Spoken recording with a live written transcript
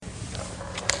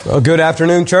Well, good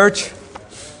afternoon, church.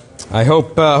 I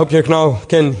hope you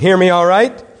can hear me all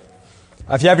right.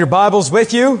 If you have your Bibles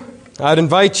with you, I'd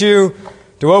invite you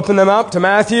to open them up to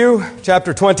Matthew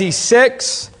chapter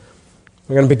 26.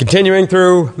 We're going to be continuing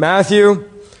through Matthew.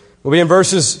 We'll be in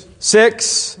verses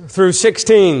 6 through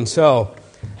 16. So,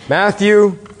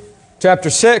 Matthew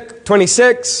chapter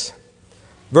 26,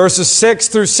 verses 6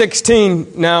 through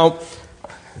 16. Now,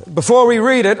 before we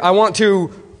read it, I want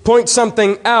to point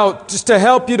something out just to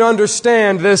help you to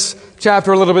understand this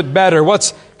chapter a little bit better.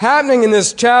 What's happening in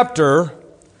this chapter,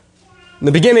 in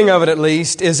the beginning of it at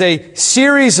least, is a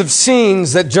series of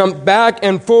scenes that jump back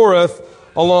and forth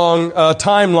along a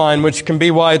timeline, which can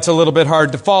be why it's a little bit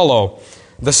hard to follow.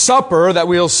 The supper that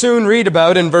we'll soon read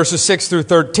about in verses 6 through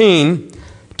 13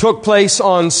 took place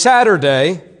on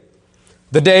Saturday,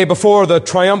 the day before the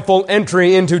triumphal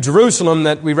entry into Jerusalem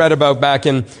that we read about back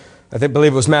in,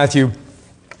 believe it was Matthew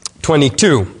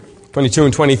 22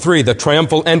 and 23, the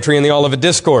triumphal entry in the Olivet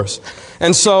Discourse.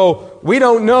 And so we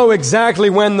don't know exactly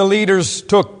when the leaders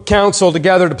took counsel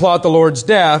together to plot the Lord's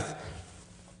death,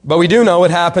 but we do know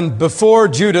it happened before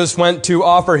Judas went to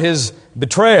offer his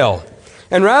betrayal.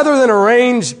 And rather than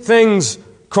arrange things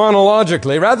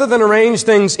chronologically, rather than arrange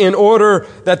things in order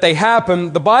that they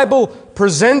happen, the Bible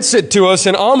presents it to us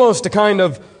in almost a kind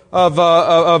of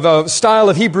a style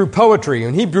of Hebrew poetry.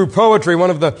 In Hebrew poetry, one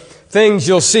of the things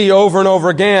you'll see over and over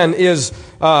again is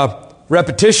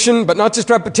repetition, but not just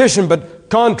repetition, but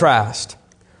contrast,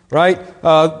 right?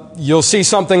 You'll see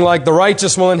something like the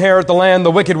righteous will inherit the land,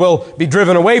 the wicked will be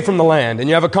driven away from the land. And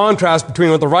you have a contrast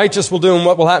between what the righteous will do and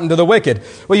what will happen to the wicked.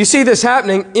 Well, you see this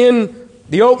happening in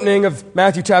the opening of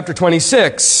Matthew chapter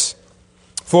 26.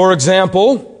 For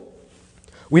example,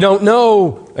 we don't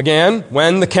know, again,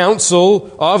 when the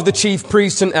council of the chief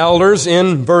priests and elders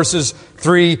in verses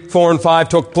 3, 4, and 5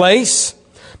 took place.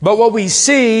 But what we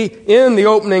see in the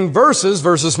opening verses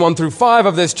 1 through 5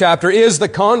 of this chapter, is the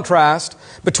contrast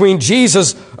between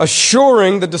Jesus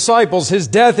assuring the disciples his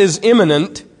death is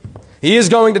imminent. He is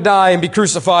going to die and be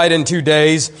crucified in 2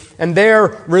 days, and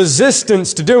their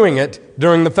resistance to doing it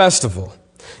during the festival.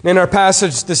 In our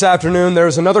passage this afternoon, there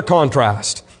is another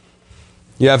contrast.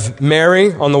 You have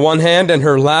Mary on the one hand and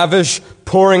her lavish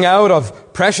pouring out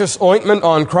of precious ointment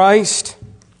on Christ.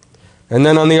 And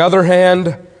then on the other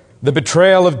hand, the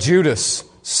betrayal of Judas,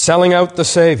 selling out the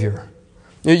Savior.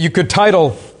 You could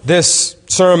title this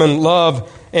sermon,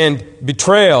 Love and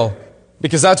Betrayal,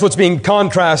 because that's what's being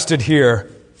contrasted here.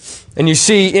 And you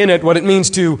see in it what it means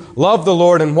to love the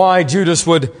Lord and why Judas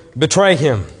would betray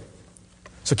him.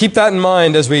 So keep that in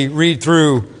mind as we read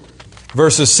through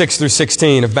verses 6 through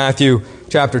 16 of Matthew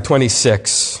chapter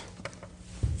 26.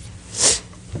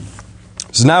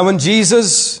 So now when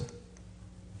Jesus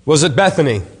was at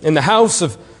Bethany, in the house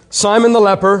of Simon the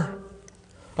leper,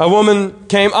 a woman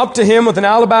came up to him with an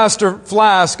alabaster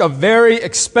flask of very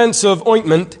expensive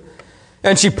ointment,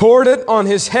 and she poured it on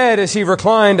his head as he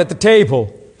reclined at the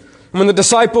table. And when the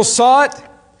disciples saw it,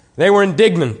 they were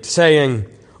indignant, saying,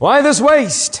 "Why this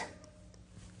waste?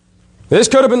 This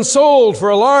could have been sold for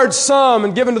a large sum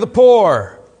and given to the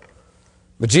poor."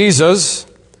 But Jesus,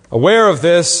 aware of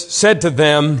this, said to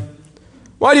them,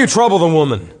 "Why do you trouble the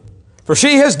woman? For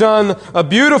she has done a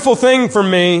beautiful thing for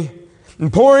me. In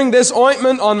pouring this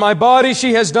ointment on my body,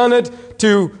 she has done it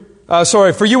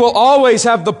for you will always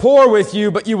have the poor with you,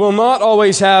 but you will not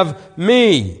always have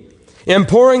me. In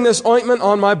pouring this ointment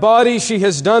on my body, she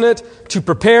has done it to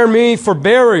prepare me for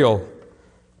burial.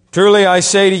 Truly I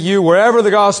say to you, wherever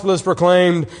the gospel is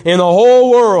proclaimed in the whole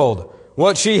world,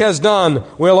 what she has done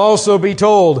will also be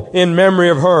told in memory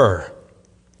of her."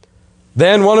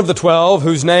 Then one of the 12,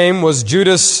 whose name was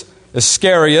Judas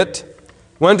Iscariot,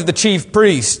 went to the chief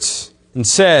priests and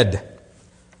said,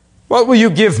 "What will you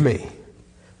give me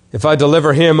if I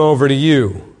deliver him over to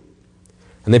you?"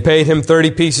 And they paid him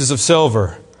 30 pieces of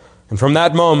silver. And from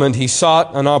that moment he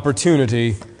sought an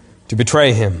opportunity to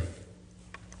betray him.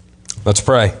 Let's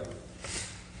pray.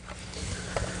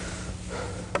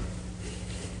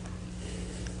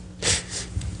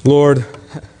 Lord,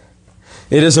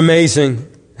 it is amazing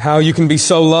how you can be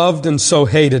so loved and so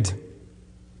hated.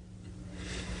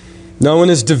 No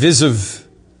one is divisive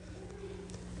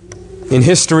in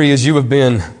history as you have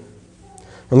been.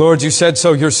 And Lord, you said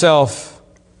so yourself.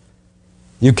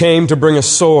 You came to bring a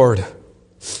sword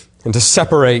and to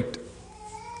separate.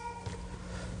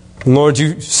 And Lord,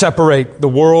 you separate the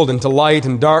world into light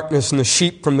and darkness and the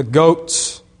sheep from the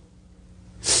goats.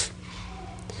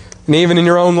 And even in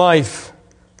your own life,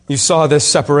 you saw this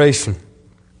separation.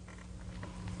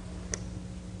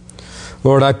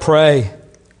 Lord, I pray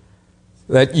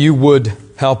that you would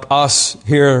help us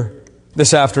here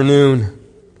this afternoon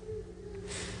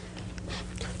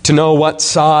to know what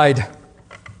side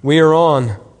we are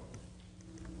on.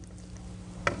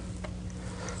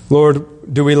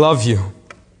 Lord, do we love you?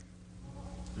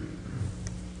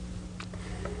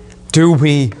 Do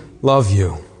we love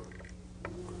you?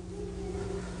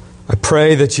 I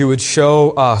pray that you would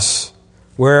show us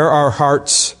where our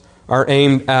hearts are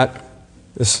aimed at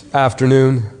this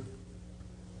afternoon,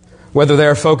 whether they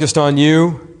are focused on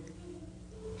you,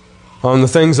 on the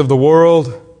things of the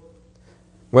world,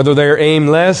 whether they are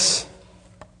aimless.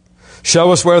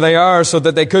 Show us where they are so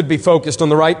that they could be focused on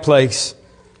the right place,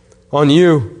 on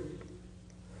you,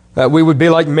 that we would be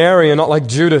like Mary and not like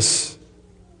Judas.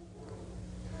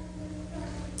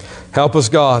 Help us,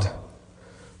 God,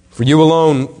 for you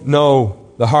alone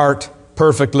know the heart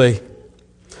perfectly.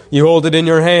 You hold it in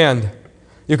your hand.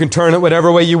 You can turn it whatever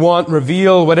way you want,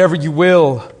 reveal whatever you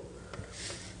will.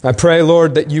 I pray,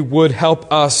 Lord, that you would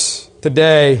help us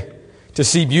today to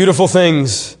see beautiful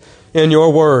things in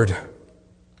your word.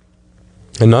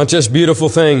 And not just beautiful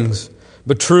things,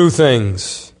 but true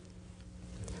things.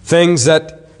 Things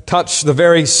that touch the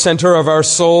very center of our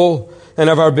soul and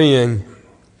of our being.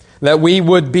 That we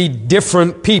would be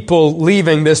different people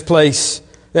leaving this place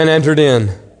than entered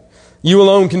in. You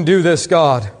alone can do this,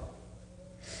 God.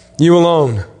 You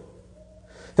alone.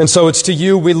 And so it's to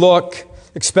you we look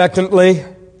expectantly,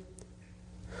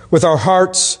 with our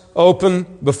hearts open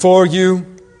before you,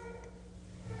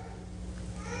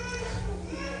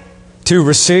 to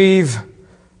receive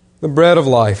the bread of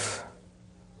life.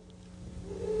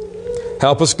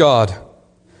 Help us, God.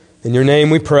 In your name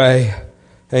we pray.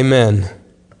 Amen.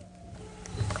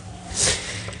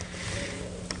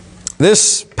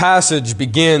 This passage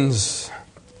begins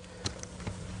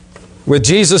with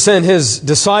Jesus and his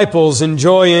disciples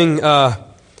enjoying a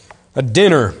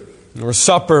dinner or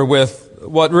supper with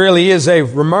what really is a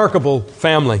remarkable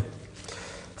family.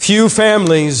 Few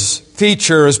families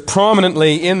feature as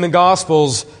prominently in the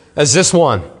Gospels as this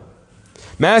one.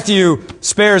 Matthew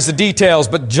spares the details,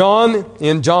 but John,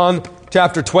 in John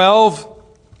chapter 12,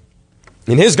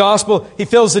 in his Gospel, he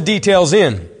fills the details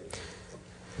in.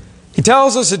 He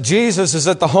tells us that Jesus is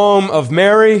at the home of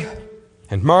Mary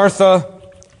and Martha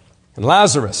and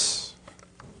Lazarus.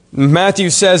 Matthew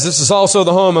says this is also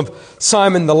the home of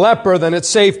Simon the leper. Then it's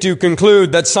safe to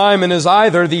conclude that Simon is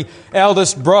either the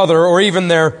eldest brother or even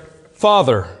their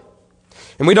father.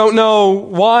 And we don't know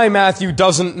why Matthew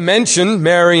doesn't mention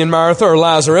Mary and Martha or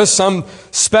Lazarus. Some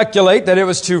speculate that it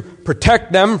was to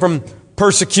protect them from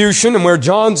persecution, and where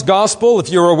John's gospel, if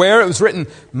you're aware, it was written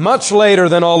much later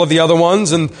than all of the other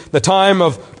ones, and the time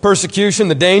of persecution,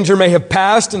 the danger may have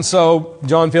passed, and so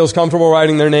John feels comfortable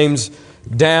writing their names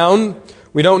down.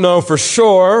 We don't know for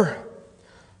sure,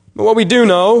 but what we do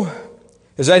know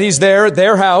is that he's there at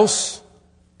their house,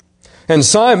 and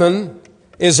Simon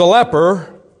is a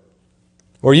leper,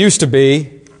 or used to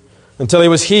be, until he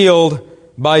was healed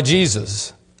by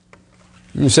Jesus.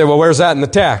 You say, well, where's that in the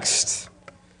text?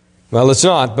 Well, it's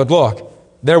not, but look,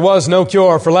 there was no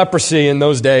cure for leprosy in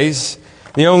those days.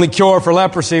 The only cure for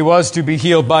leprosy was to be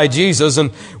healed by Jesus,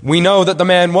 and we know that the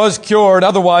man was cured,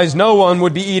 otherwise no one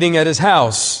would be eating at his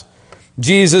house.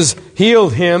 Jesus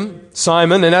healed him,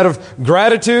 Simon, and out of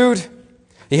gratitude,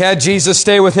 he had Jesus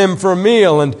stay with him for a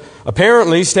meal, and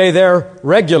apparently stay there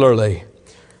regularly.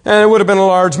 And it would have been a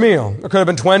large meal. There could have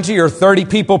been 20 or 30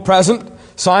 people present.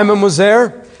 Simon was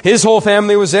there. His whole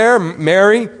family was there.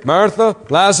 Mary, Martha,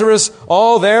 Lazarus,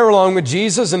 all there along with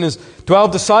Jesus and his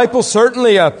 12 disciples,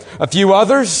 certainly a few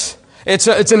others. It's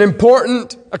an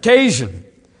important occasion.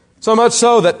 So much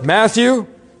so that Matthew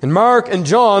and Mark and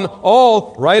John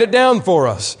all write it down for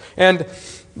us. And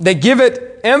they give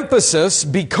it emphasis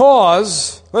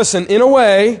because, listen, in a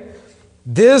way,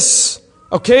 this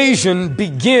occasion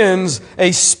begins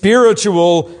a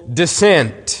spiritual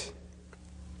descent.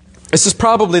 This is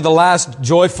probably the last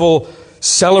joyful,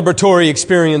 celebratory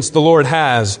experience the Lord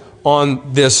has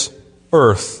on this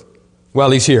earth while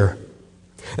He's here.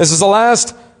 This is the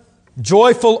last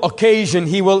joyful occasion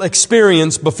He will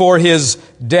experience before His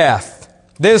death.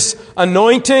 This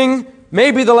anointing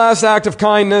may be the last act of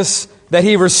kindness that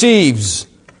He receives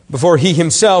before He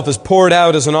Himself is poured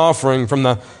out as an offering from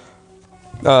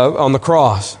on the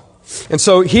cross. And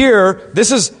so here,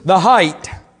 this is the height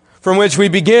from which we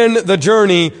begin the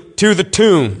journey to the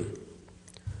tomb.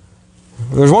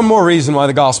 There's one more reason why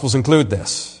the Gospels include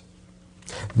this.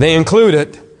 They include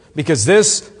it because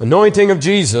this anointing of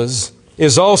Jesus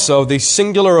is also the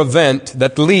singular event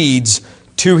that leads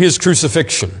to His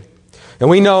crucifixion. And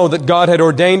we know that God had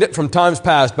ordained it from times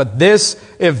past, but this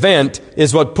event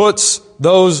is what puts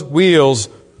those wheels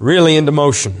really into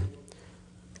motion.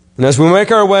 And as we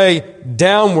make our way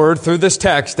downward through this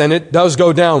text, and it does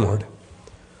go downward,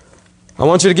 I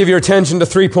want you to give your attention to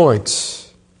 3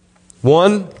 points.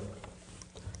 1,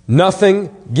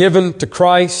 nothing given to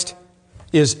Christ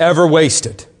is ever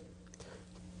wasted.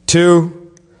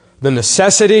 2, the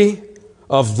necessity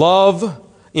of love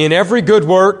in every good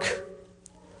work.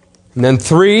 And then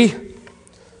 3,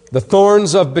 the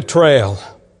thorns of betrayal.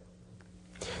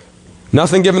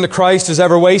 Nothing given to Christ is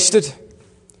ever wasted.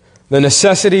 The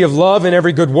necessity of love in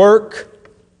every good work.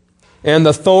 And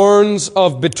the thorns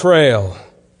of betrayal.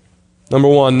 Number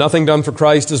 1, nothing done for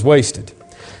Christ is wasted.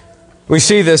 We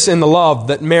see this in the love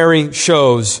that Mary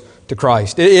shows to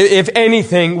Christ. If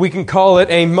anything, we can call it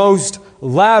a most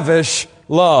lavish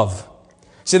love.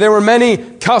 See, there were many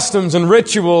customs and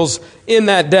rituals in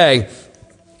that day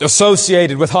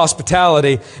associated with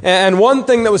hospitality. And one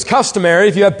thing that was customary,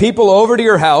 if you had people over to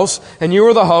your house and you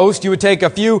were the host, you would take a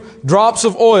few drops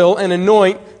of oil and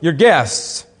anoint your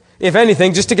guests. If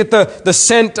anything, just to get the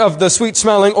scent of the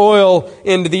sweet-smelling oil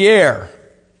into the air.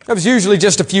 That was usually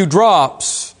just a few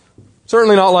drops.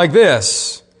 Certainly not like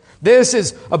this. This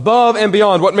is above and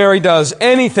beyond what Mary does,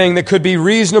 anything that could be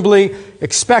reasonably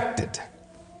expected.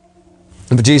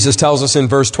 But Jesus tells us in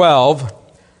verse 12,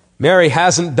 Mary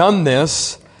hasn't done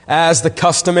this as the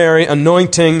customary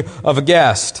anointing of a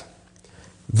guest.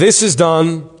 This is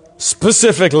done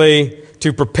specifically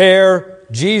to prepare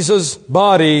Jesus'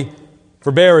 body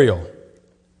for burial.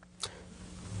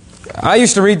 I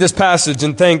used to read this passage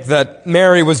and think that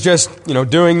Mary was just,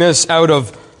 doing this out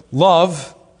of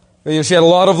love. She had a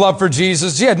lot of love for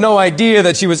Jesus. She had no idea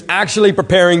that she was actually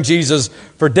preparing Jesus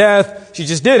for death. She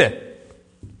just did it.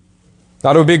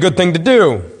 Thought it would be a good thing to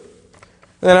do.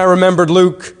 Then I remembered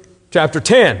Luke chapter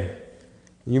 10.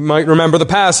 You might remember the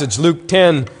passage, Luke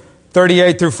 10,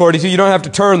 38 through 42. You don't have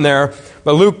to turn there,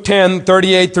 but Luke 10,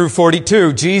 38 through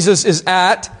 42. Jesus is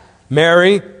at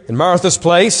Mary and Martha's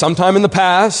place sometime in the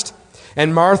past.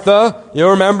 And Martha,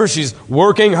 remember, she's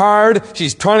working hard.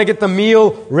 She's trying to get the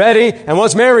meal ready. And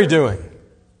what's Mary doing?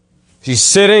 She's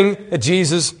sitting at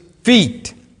Jesus'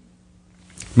 feet.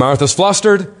 Martha's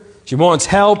flustered. She wants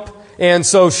help. And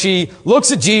so she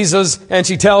looks at Jesus and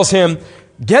she tells him,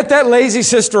 get that lazy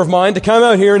sister of mine to come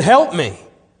out here and help me.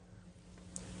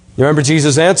 You remember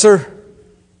Jesus' answer?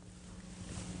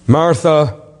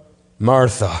 Martha,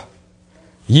 Martha,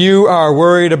 you are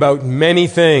worried about many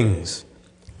things.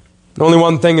 Only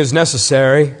one thing is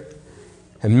necessary,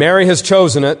 and Mary has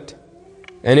chosen it,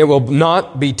 and it will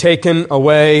not be taken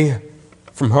away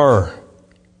from her.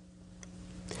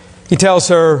 He tells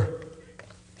her,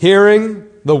 hearing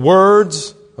the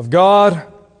words of God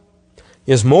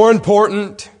is more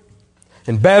important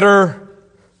and better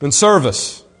than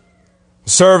service.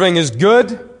 Serving is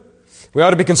good. We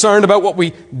ought to be concerned about what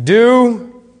we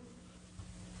do.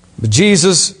 But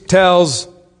Jesus tells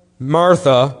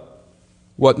Martha,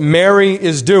 what Mary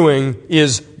is doing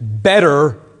is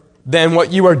better than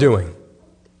what you are doing.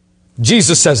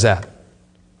 Jesus says that.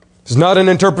 It's not an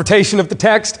interpretation of the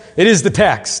text. It is the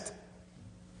text.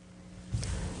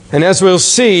 And as we'll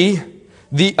see,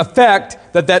 the effect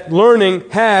that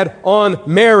learning had on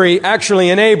Mary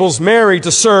actually enables Mary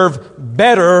to serve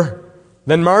better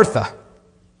than Martha.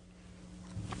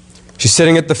 She's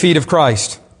sitting at the feet of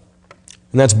Christ,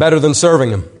 and that's better than serving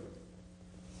Him.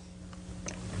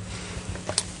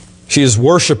 She is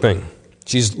worshiping.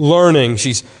 She's learning.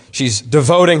 She's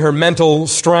devoting her mental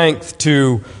strength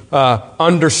to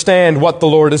understand what the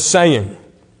Lord is saying.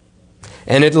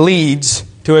 And it leads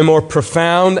to a more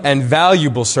profound and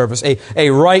valuable service, a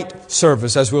right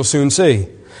service, as we'll soon see.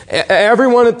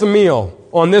 Everyone at the meal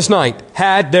on this night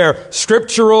had their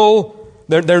scriptural,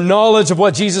 their knowledge of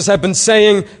what Jesus had been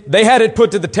saying. They had it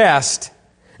put to the test,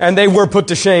 and they were put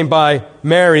to shame by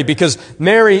Mary, because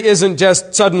Mary isn't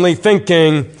just suddenly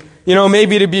thinking,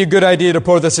 maybe it'd be a good idea to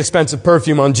pour this expensive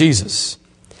perfume on Jesus.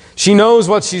 She knows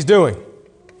what she's doing.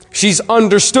 She's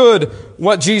understood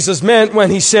what Jesus meant when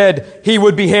He said He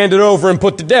would be handed over and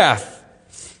put to death.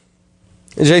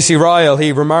 J.C. Ryle,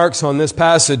 he remarks on this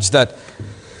passage that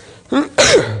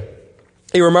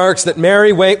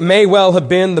Mary may well have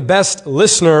been the best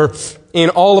listener in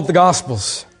all of the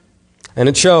Gospels. And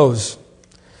it shows.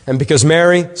 And because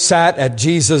Mary sat at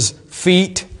Jesus'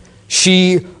 feet,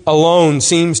 she alone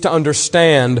seems to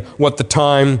understand what the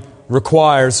time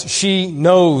requires. She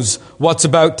knows what's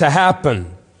about to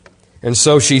happen. And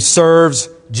so she serves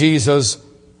Jesus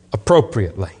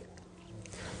appropriately.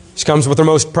 She comes with her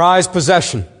most prized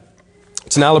possession.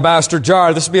 It's an alabaster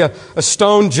jar. This would be a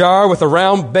stone jar with a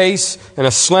round base and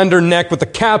a slender neck with a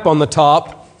cap on the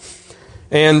top.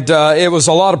 And it was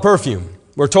a lot of perfume.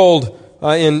 We're told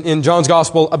in John's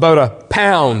Gospel about a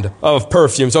pound of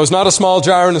perfume. So it's not a small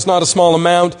jar and it's not a small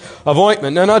amount of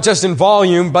ointment. Now, not just in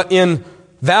volume, but in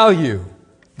value.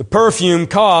 The perfume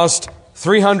cost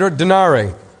 300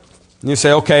 denarii. And you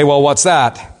say, okay, well, what's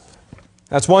that?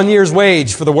 That's 1 year's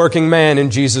wage for the working man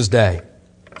in Jesus' day.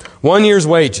 1 year's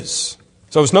wages.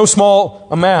 So it's no small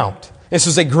amount. This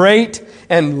is a great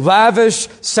and lavish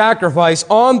sacrifice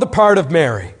on the part of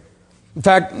Mary. In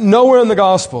fact, nowhere in the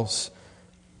Gospels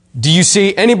do you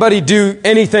see anybody do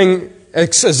anything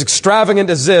as extravagant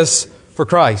as this for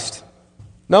Christ.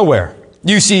 Nowhere.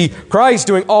 You see Christ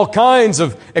doing all kinds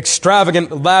of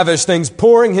extravagant, lavish things,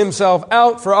 pouring himself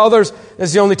out for others.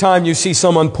 It's the only time you see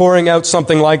someone pouring out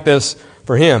something like this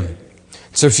for him.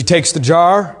 So she takes the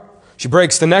jar, she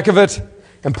breaks the neck of it,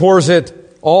 and pours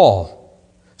it all.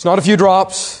 It's not a few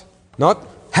drops, not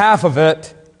half of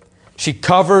it. She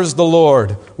covers the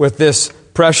Lord with this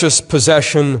precious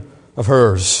possession of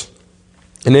hers.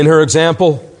 And in her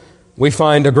example, we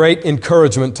find a great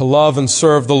encouragement to love and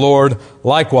serve the Lord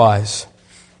likewise.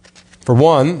 For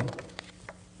one,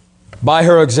 by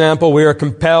her example, we are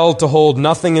compelled to hold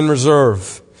nothing in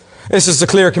reserve. This is a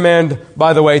clear command,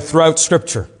 by the way, throughout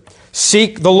Scripture.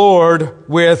 Seek the Lord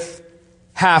with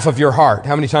half of your heart.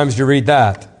 How many times do you read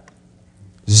that?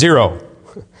 0.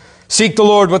 Seek the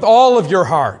Lord with all of your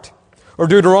heart. Or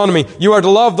Deuteronomy, you are to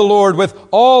love the Lord with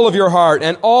all of your heart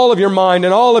and all of your mind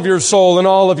and all of your soul and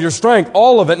all of your strength.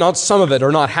 All of it, not some of it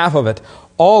or not half of it.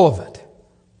 All of it.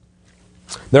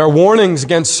 There are warnings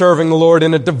against serving the Lord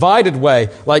in a divided way,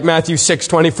 like Matthew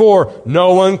 6:24.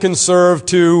 No one can serve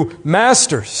two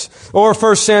masters. Or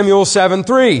 1 Samuel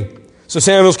 7:3. So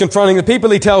Samuel's confronting the people.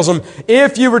 He tells them,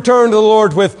 if you return to the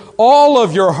Lord with all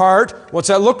of your heart, what's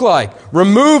that look like?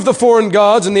 Remove the foreign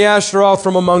gods and the Ashtaroth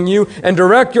from among you and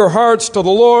direct your hearts to the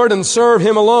Lord and serve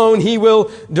Him alone. He will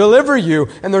deliver you.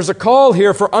 And there's a call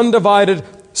here for undivided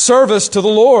service to the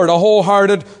Lord, a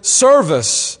wholehearted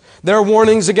service. There are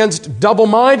warnings against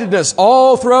double-mindedness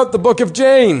all throughout the book of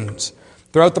James.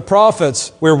 Throughout the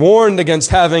prophets, we're warned against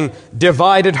having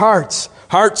divided hearts.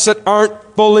 Hearts that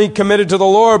aren't fully committed to the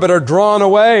Lord but are drawn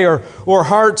away, or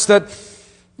hearts that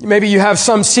maybe you have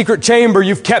some secret chamber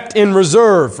you've kept in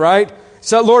reserve, right?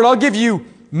 So, Lord, I'll give you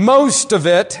most of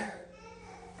it,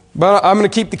 but I'm going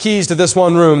to keep the keys to this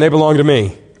one room. They belong to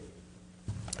me,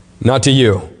 not to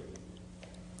you.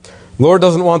 Lord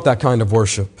doesn't want that kind of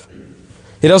worship.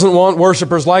 He doesn't want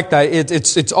worshipers like that.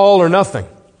 It's all or nothing.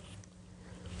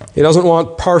 He doesn't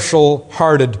want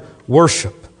partial-hearted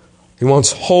worship. He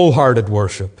wants wholehearted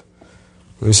worship.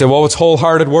 And you say, well, what's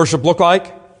wholehearted worship look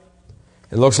like?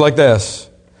 It looks like this.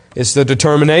 It's the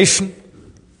determination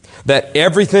that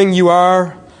everything you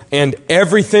are and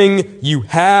everything you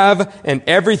have and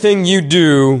everything you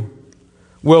do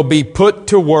will be put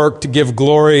to work to give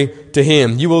glory to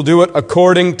Him. You will do it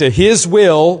according to His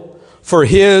will for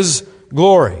His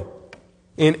glory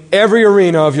in every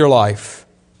arena of your life.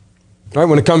 Right?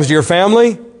 When it comes to your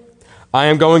family, I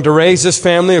am going to raise this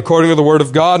family according to the Word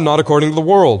of God, not according to the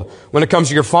world. When it comes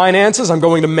to your finances, I'm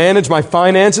going to manage my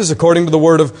finances according to the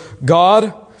Word of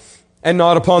God and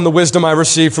not upon the wisdom I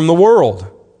receive from the world.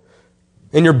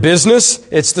 In your business,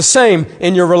 it's the same.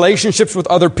 In your relationships with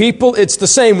other people, it's the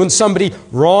same. When somebody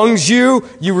wrongs you,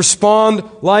 you respond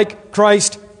like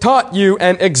Christ taught you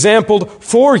and exampled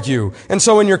for you. And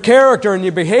so in your character and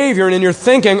your behavior and in your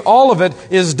thinking, all of it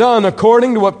is done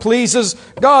according to what pleases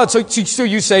God. So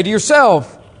you say to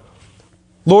yourself,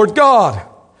 Lord God,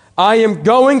 I am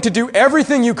going to do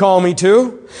everything you call me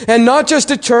to, and not just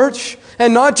at church,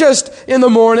 and not just in the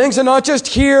mornings, and not just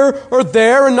here or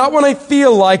there, and not when I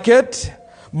feel like it,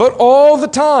 but all the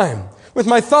time, with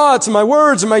my thoughts and my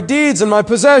words and my deeds and my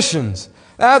possessions.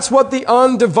 That's what the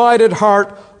undivided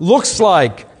heart looks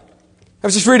like. I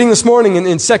was just reading this morning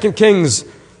in 2 Kings.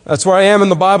 That's where I am in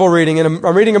the Bible reading. And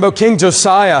I'm reading about King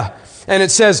Josiah. And it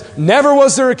says, never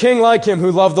was there a king like him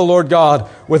who loved the Lord God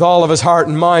with all of his heart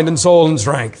and mind and soul and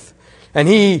strength. And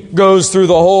he goes through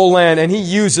the whole land and he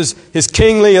uses his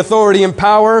kingly authority and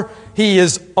power. He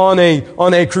is on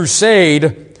a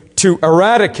crusade to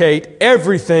eradicate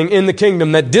everything in the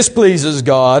kingdom that displeases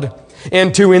God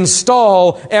and to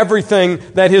install everything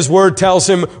that His Word tells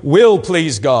him will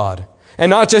please God. And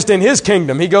not just in his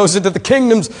kingdom. He goes into the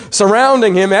kingdoms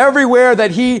surrounding him. Everywhere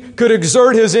that he could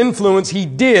exert his influence, he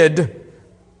did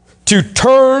to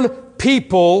turn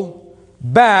people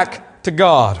back to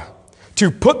God. To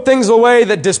put things away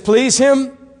that displease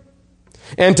him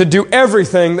and to do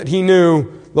everything that he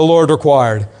knew the Lord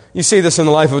required. You see this in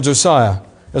the life of Josiah.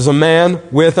 As a man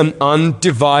with an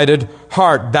undivided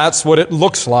heart. That's what it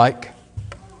looks like.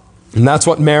 And that's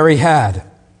what Mary had.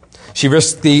 She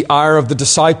risked the ire of the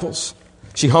disciples.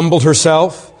 She humbled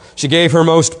herself. She gave her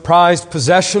most prized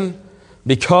possession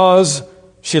because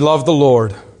she loved the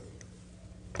Lord.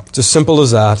 It's as simple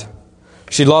as that.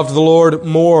 She loved the Lord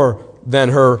more than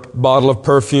her bottle of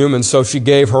perfume, and so she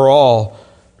gave her all.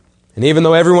 And even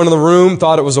though everyone in the room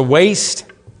thought it was a waste,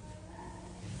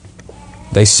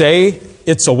 they say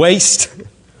it's a waste,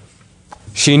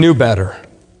 she knew better.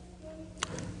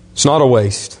 It's not a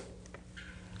waste.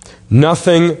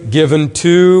 Nothing given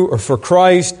to or for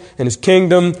Christ and His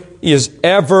kingdom is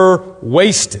ever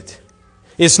wasted.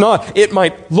 It's not. It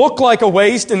might look like a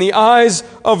waste in the eyes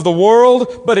of the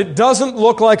world, but it doesn't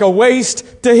look like a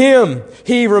waste to Him.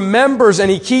 He remembers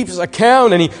and He keeps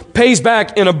account and He pays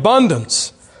back in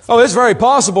abundance. Oh, it's very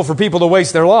possible for people to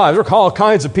waste their lives. There are all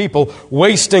kinds of people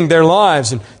wasting their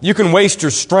lives. And you can waste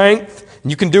your strength,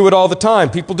 and you can do it all the time.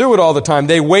 People do it all the time.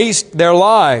 They waste their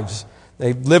lives.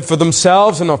 They live for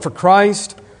themselves and not for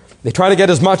Christ. They try to get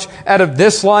as much out of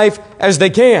this life as they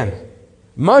can.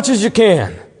 Much as you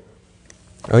can.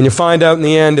 And you find out in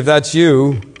the end, if that's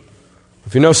you,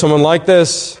 if you know someone like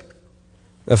this,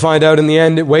 they'll find out in the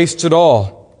end it wastes it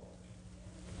all.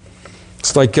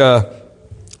 It's like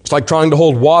trying to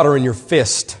hold water in your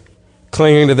fist,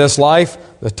 clinging to this life.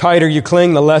 The tighter you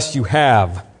cling, the less you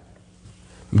have.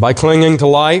 By clinging to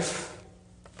life,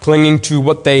 clinging to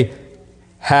what they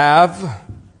have,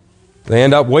 they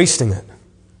end up wasting it.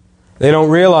 They don't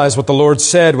realize what the Lord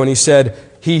said when He said,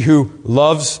 "He who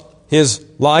loves his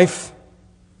life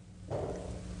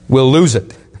will lose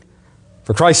it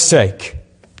for Christ's sake.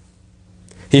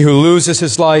 He who loses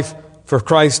his life for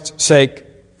Christ's sake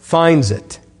finds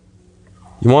it."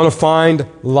 You want to find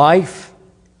life?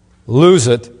 Lose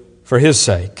it for His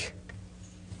sake.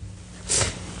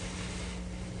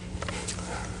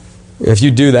 If you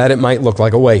do that, it might look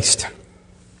like a waste.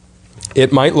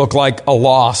 It might look like a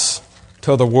loss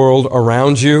to the world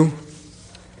around you,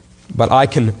 but I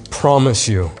can promise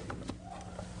you,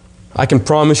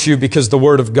 because the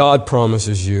Word of God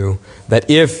promises you, that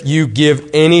if you give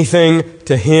anything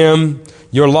to Him,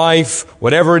 your life,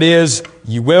 whatever it is,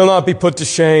 you will not be put to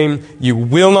shame. You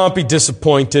will not be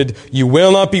disappointed. You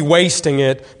will not be wasting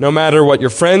it, no matter what your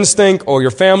friends think or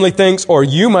your family thinks, or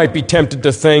you might be tempted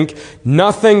to think.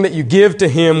 Nothing that you give to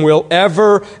Him will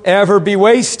ever be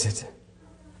wasted.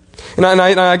 And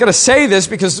I got to say this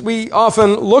because we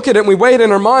often look at it and we weigh it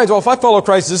in our minds. Well, if I follow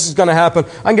Christ, this is going to happen.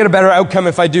 I can get a better outcome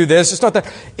if I do this. It's not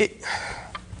that.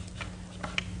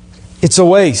 It's a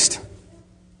waste.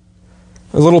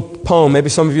 A little poem, maybe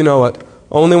some of you know it.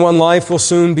 Only one life will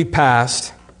soon be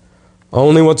past.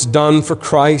 Only what's done for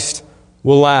Christ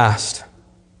will last.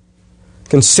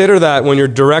 Consider that when you're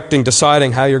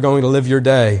deciding how you're going to live your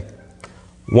day.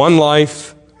 One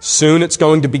life, soon it's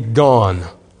going to be gone.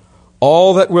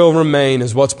 All that will remain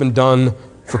is what's been done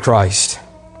for Christ.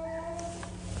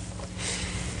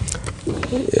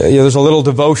 There's a little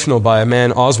devotional by a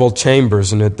man, Oswald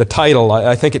Chambers, and the title,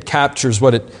 I think it captures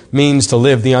what it means to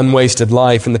live the unwasted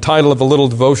life. And the title of the little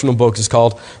devotional book is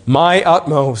called, "My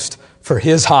Utmost for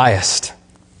His Highest."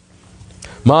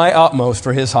 My utmost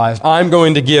for His highest. I'm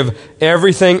going to give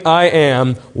everything I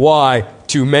am. Why?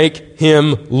 To make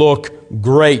Him look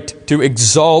great, to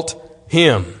exalt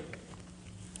Him.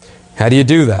 How do you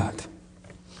do that?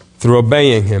 Through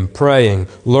obeying Him, praying,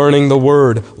 learning the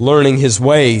Word, learning His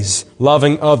ways,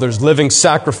 loving others, living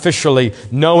sacrificially,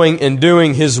 knowing and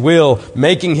doing His will,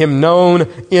 making Him known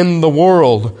in the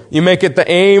world. You make it the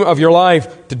aim of your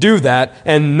life to do that,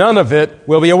 and none of it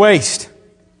will be a waste.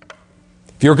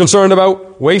 If you're concerned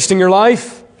about wasting your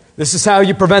life, this is how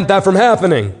you prevent that from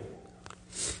happening.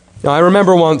 Now, I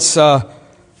remember when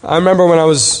I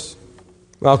was,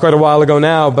 quite a while ago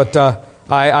now, but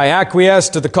I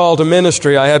acquiesced to the call to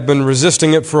ministry. I had been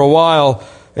resisting it for a while,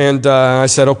 and I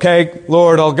said, "Okay,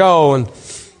 Lord, I'll go."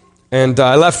 And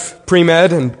I left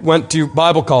pre-med and went to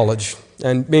Bible college.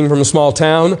 And being from a small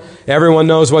town, everyone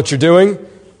knows what you're doing.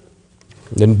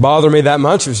 It didn't bother me that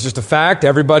much. It was just a fact.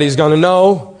 Everybody's going to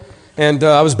know. And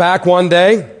I was back one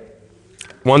day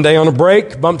on a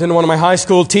break, bumped into one of my high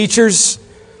school teachers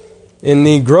in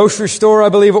the grocery store, I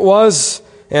believe it was.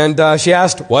 And she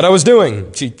asked what I was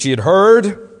doing. She had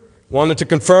heard, wanted to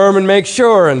confirm and make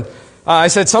sure. And I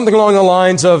said something along the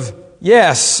lines of,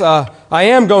 "Yes, I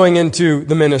am going into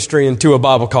the ministry, into a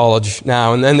Bible college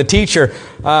now." And then the teacher,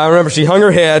 I remember she hung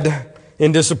her head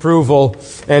in disapproval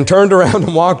and turned around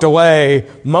and walked away,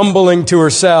 mumbling to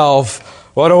herself,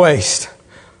 "What a waste,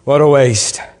 what a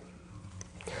waste."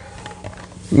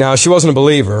 Now, she wasn't a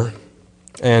believer,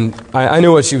 and I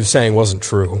knew what she was saying wasn't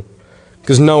true.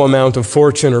 Because no amount of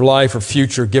fortune or life or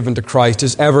future given to Christ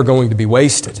is ever going to be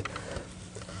wasted.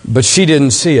 But she didn't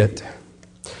see it.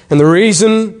 And the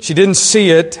reason she didn't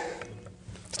see it,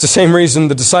 it's the same reason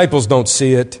the disciples don't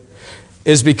see it,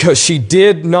 is because she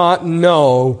did not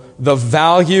know the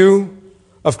value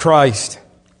of Christ.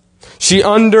 She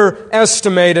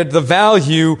underestimated the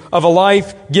value of a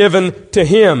life given to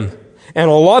Him. And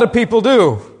a lot of people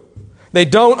do. They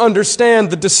don't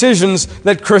understand the decisions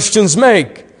that Christians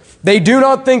make. They do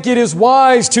not think it is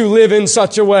wise to live in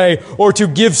such a way or to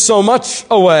give so much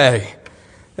away.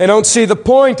 They don't see the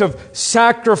point of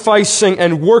sacrificing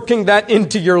and working that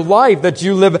into your life, that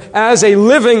you live as a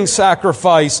living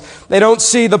sacrifice. They don't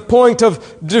see the point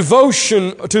of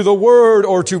devotion to the Word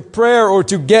or to prayer or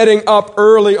to getting up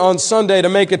early on Sunday to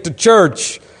make it to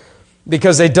church,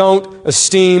 because they don't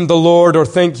esteem the Lord or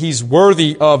think He's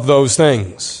worthy of those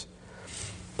things.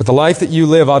 But the life that you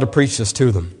live ought to preach this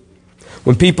to them.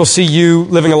 When people see you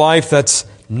living a life that's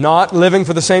not living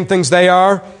for the same things they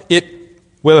are, it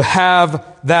will have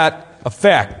that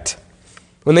effect.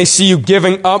 When they see you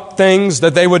giving up things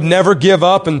that they would never give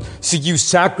up and see you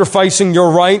sacrificing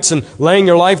your rights and laying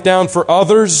your life down for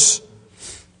others,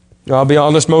 I'll be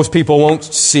honest, most people won't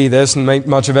see this and make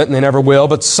much of it, and they never will,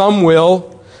 but some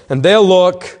will, and they'll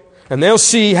look and they'll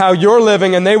see how you're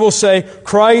living, and they will say,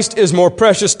 Christ is more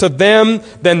precious to them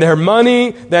than their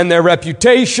money, than their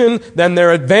reputation, than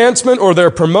their advancement or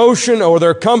their promotion or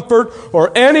their comfort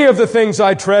or any of the things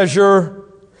I treasure.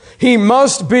 He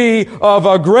must be of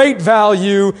a great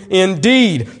value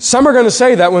indeed. Some are going to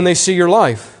say that when they see your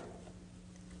life.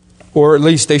 Or at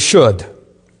least they should.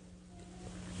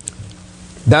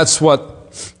 That's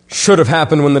what should have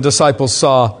happened when the disciples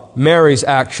saw Mary's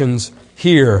actions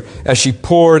here as she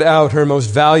poured out her most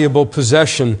valuable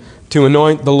possession to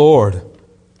anoint the Lord.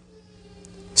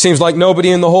 Seems like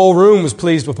nobody in the whole room was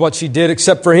pleased with what she did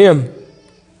except for him.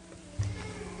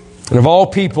 And of all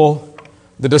people,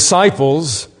 the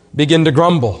disciples begin to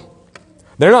grumble.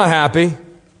 They're not happy.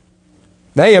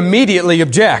 They immediately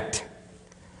object.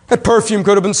 That perfume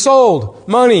could have been sold,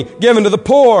 money given to the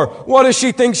poor. What does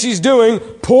she think she's doing?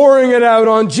 Pouring it out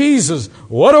on Jesus.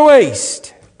 What a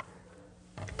waste.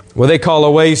 What they call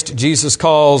a waste, Jesus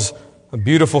calls a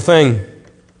beautiful thing.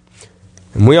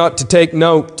 And we ought to take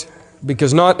note,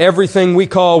 because not everything we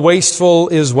call wasteful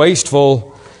is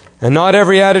wasteful, and not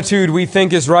every attitude we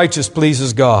think is righteous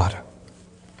pleases God.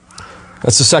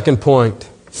 That's the second point.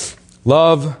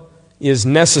 Love is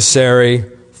necessary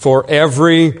for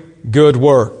every good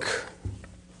work.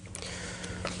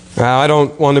 Now, I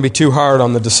don't want to be too hard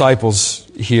on the disciples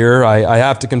here. I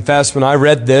have to confess, when I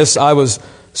read this, I was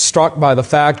struck by the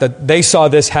fact that they saw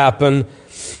this happen,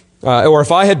 or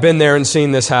if I had been there and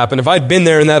seen this happen, if I'd been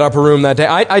there in that upper room that day,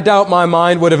 I doubt my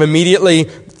mind would have immediately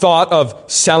thought of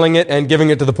selling it and giving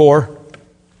it to the poor.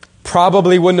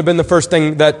 Probably wouldn't have been the first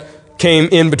thing that came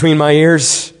in between my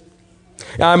ears.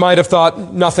 I might have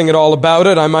thought nothing at all about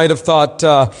it. I might have thought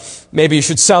maybe you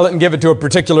should sell it and give it to a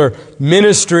particular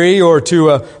ministry or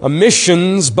to a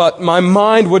missions, but my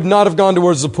mind would not have gone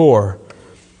towards the poor.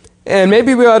 And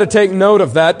maybe we ought to take note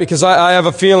of that, because I have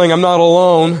a feeling I'm not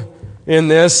alone in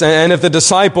this. And if the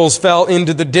disciples fell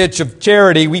into the ditch of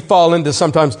charity, we fall into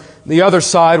sometimes the other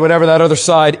side, whatever that other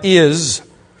side is.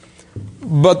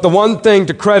 But the one thing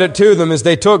to credit to them is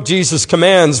they took Jesus'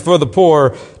 commands for the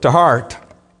poor to heart.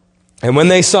 And when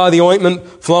they saw the ointment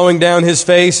flowing down his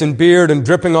face and beard and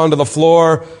dripping onto the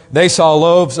floor, they saw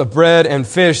loaves of bread and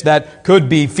fish that could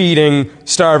be feeding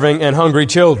starving and hungry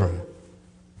children.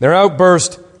 Their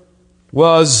outburst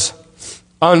was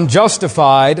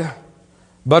unjustified,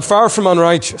 but far from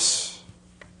unrighteous.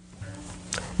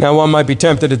 Now, one might be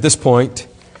tempted at this point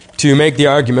to make the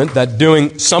argument that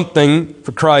doing something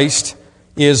for Christ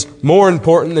is more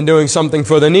important than doing something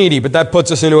for the needy. But that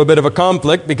puts us into a bit of a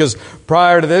conflict, because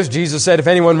prior to this, Jesus said, if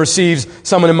anyone receives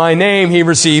someone in my name, he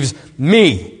receives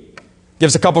me.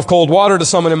 Gives a cup of cold water to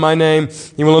someone in my name,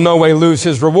 he will in no way lose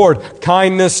his reward.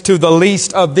 Kindness to the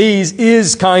least of these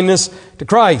is kindness to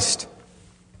Christ.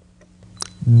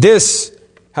 This,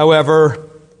 however,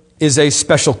 is a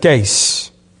special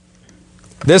case.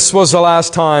 This was the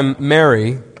last time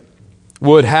Mary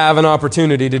would have an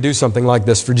opportunity to do something like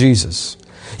this for Jesus.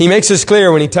 He makes this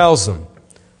clear when he tells them,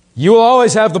 you will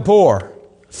always have the poor,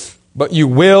 but you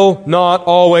will not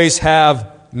always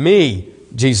have me,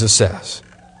 Jesus says.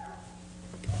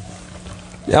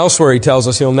 Elsewhere he tells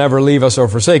us he'll never leave us or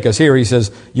forsake us. Here he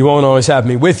says, you won't always have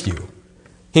me with you.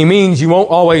 He means you won't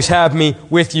always have me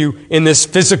with you in this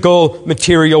physical,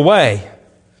 material way.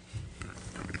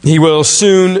 He will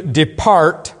soon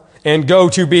depart and go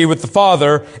to be with the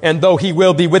Father, and though he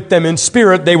will be with them in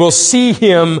spirit, they will see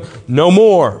him no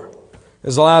more.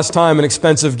 As the last time an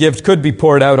expensive gift could be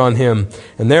poured out on him,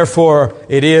 and therefore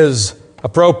it is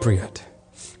appropriate.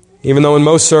 Even though in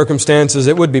most circumstances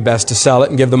it would be best to sell it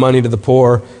and give the money to the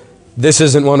poor, this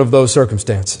isn't one of those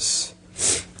circumstances.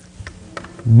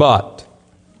 But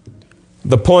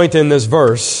the point in this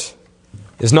verse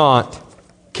is not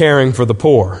caring for the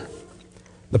poor.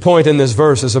 The point in this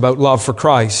verse is about love for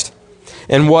Christ.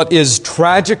 And what is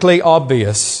tragically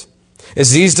obvious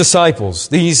is these disciples,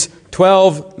 these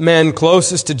 12 men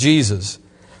closest to Jesus,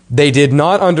 they did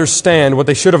not understand what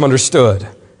they should have understood.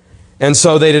 And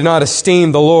so they did not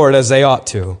esteem the Lord as they ought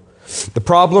to. The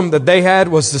problem that they had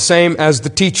was the same as the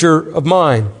teacher of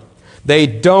mine. They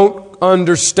don't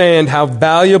understand how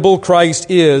valuable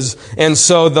Christ is, and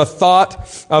so the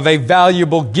thought of a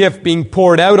valuable gift being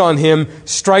poured out on Him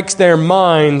strikes their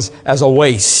minds as a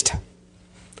waste.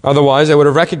 Otherwise, they would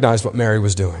have recognized what Mary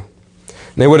was doing.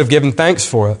 And they would have given thanks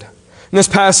for it. And this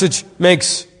passage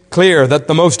makes clear that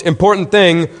the most important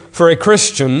thing for a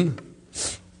Christian,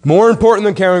 more important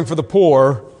than caring for the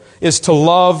poor, is to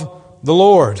love the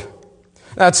Lord.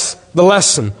 That's the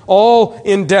lesson. All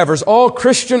endeavors, all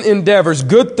Christian endeavors,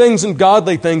 good things and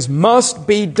godly things, must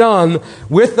be done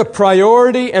with the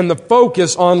priority and the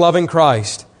focus on loving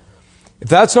Christ. If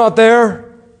that's not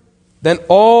there, then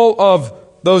all of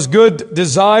those good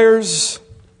desires,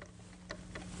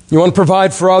 you want to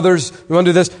provide for others, you want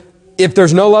to do this, if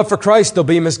there's no love for Christ, they'll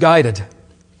be misguided.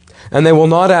 And they will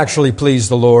not actually please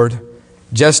the Lord,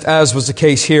 just as was the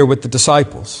case here with the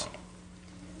disciples.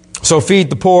 So feed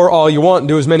the poor all you want and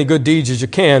do as many good deeds as you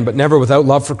can, but never without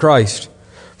love for Christ.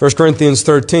 1 Corinthians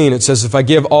 13, it says, if I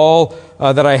give all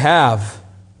that I have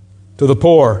to the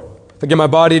poor, if I give my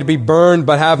body to be burned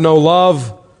but have no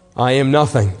love, I am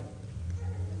nothing.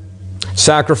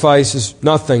 Sacrifice is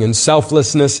nothing, and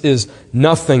selflessness is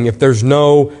nothing if there's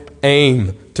no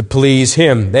aim to please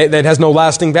Him. That has no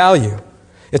lasting value.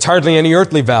 It's hardly any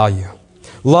earthly value.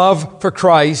 Love for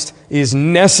Christ is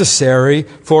necessary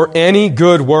for any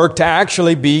good work to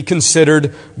actually be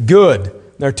considered good.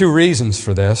 There are two reasons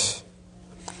for this.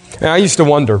 And I used to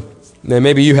wonder, and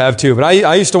maybe you have too, but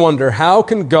I used to wonder, how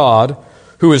can God,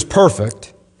 who is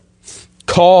perfect,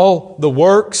 call the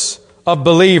works of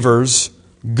believers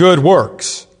good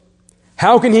works?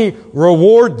 How can He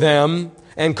reward them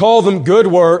and call them good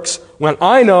works when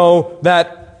I know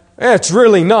that it's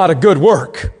really not a good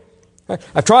work?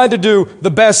 I've tried to do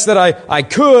the best that I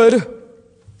could,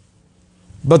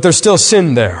 but there's still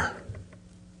sin there.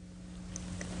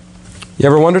 You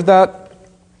ever wondered that?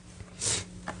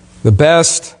 The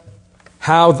best,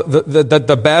 how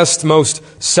the best, most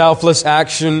selfless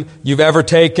action you've ever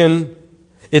taken,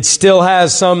 it still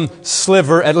has some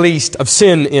sliver, at least, of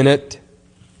sin in it.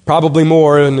 Probably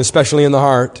more, and especially in the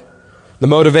heart. The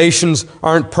motivations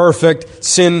aren't perfect.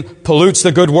 Sin pollutes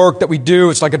the good work that we do.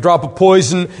 It's like a drop of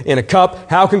poison in a cup.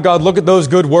 How can God look at those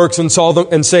good works and solve them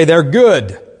and say they're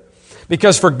good?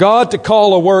 Because for God to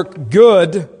call a work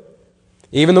good,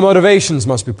 even the motivations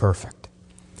must be perfect.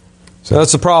 So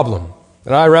that's the problem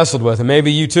that I wrestled with, and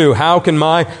maybe you too. How can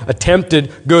my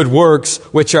attempted good works,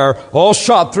 which are all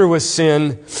shot through with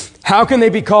sin, how can they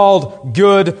be called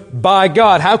good by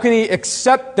God? How can He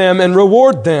accept them and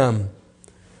reward them?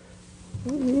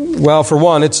 Well, for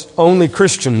one, it's only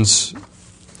Christians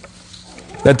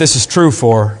that this is true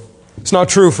for. It's not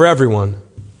true for everyone.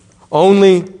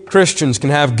 Only Christians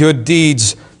can have good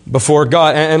deeds before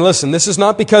God. And listen, this is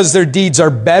not because their deeds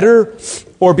are better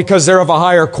or because they're of a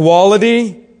higher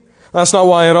quality. That's not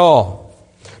why at all.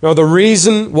 No, the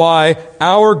reason why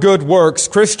our good works,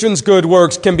 Christians' good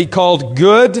works, can be called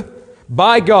good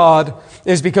by God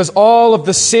is because all of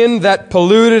the sin that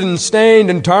polluted and stained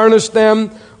and tarnished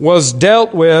them was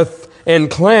dealt with and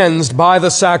cleansed by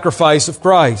the sacrifice of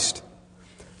Christ.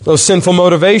 Those sinful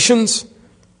motivations,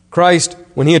 Christ,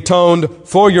 when He atoned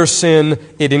for your sin,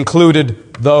 it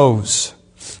included those.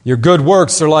 Your good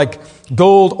works are like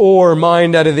gold ore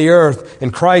mined out of the earth,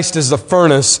 and Christ is the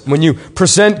furnace. When you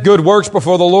present good works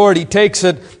before the Lord, He takes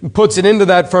it and puts it into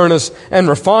that furnace and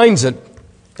refines it.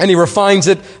 And He refines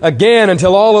it again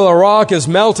until all of the rock is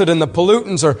melted and the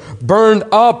pollutants are burned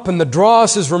up and the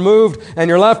dross is removed and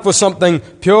you're left with something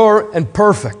pure and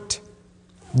perfect.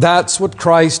 That's what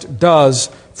Christ does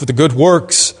for the good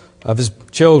works of His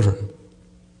children.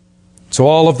 So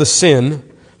all of the sin,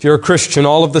 if you're a Christian,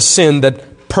 all of the sin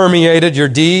that permeated your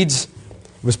deeds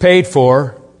was paid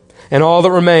for, and all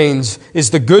that remains is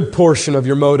the good portion of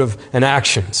your motive and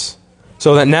actions.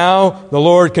 So that now the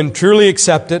Lord can truly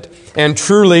accept it and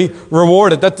truly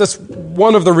reward it. That's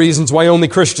one of the reasons why only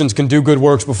Christians can do good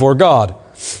works before God.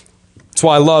 That's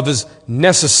why love is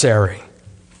necessary.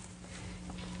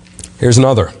 Here's the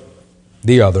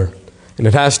other. And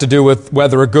it has to do with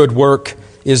whether a good work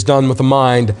is done with a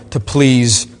mind to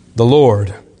please the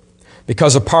Lord.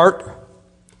 Because apart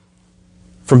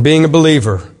from being a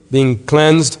believer, being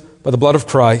cleansed by the blood of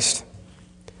Christ,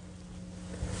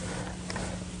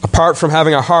 apart from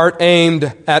having a heart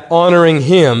aimed at honoring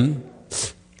Him,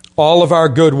 all of our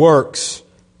good works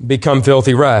become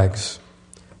filthy rags.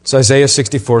 It's Isaiah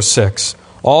 64:6.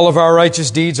 All of our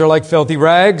righteous deeds are like filthy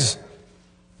rags.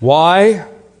 Why?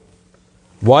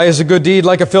 Why is a good deed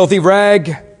like a filthy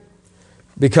rag?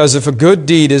 Because if a good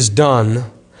deed is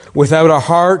done without a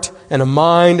heart and a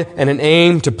mind and an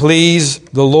aim to please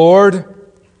the Lord,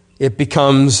 it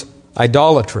becomes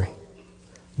idolatry.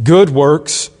 Good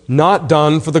works not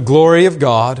done for the glory of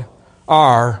God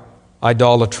are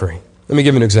idolatry. Let me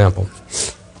give you an example.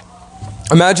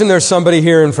 Imagine there's somebody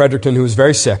here in Fredericton who is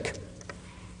very sick.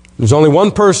 There's only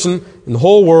one person in the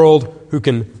whole world who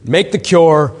can make the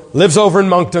cure, lives over in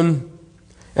Moncton,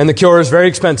 and the cure is very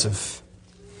expensive.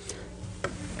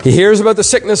 He hears about the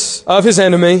sickness of his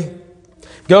enemy,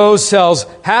 goes, sells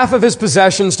half of his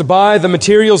possessions to buy the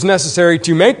materials necessary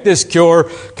to make this cure,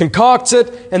 concocts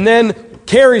it, and then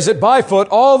carries it by foot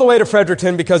all the way to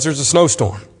Fredericton because there's a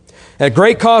snowstorm. At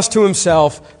great cost to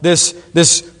himself, this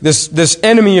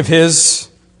enemy of his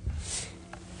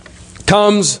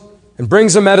comes and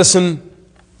brings a medicine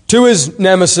to his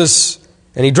nemesis,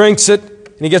 and he drinks it,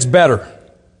 and he gets better.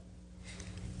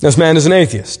 This man is an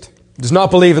atheist, does not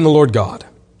believe in the Lord God.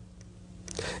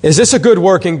 Is this a good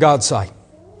work in God's sight?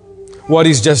 What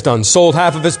he's just done, sold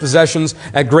half of his possessions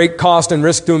at great cost and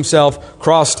risk to himself,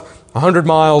 crossed 100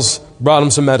 miles, brought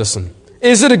him some medicine.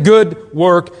 Is it a good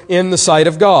work in the sight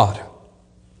of God?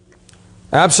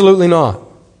 Absolutely not.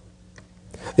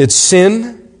 It's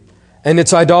sin and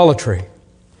it's idolatry.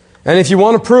 And if you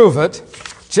want to prove it,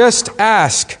 just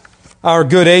ask our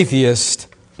good atheist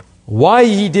why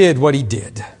he did what he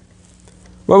did.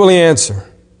 What will he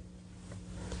answer?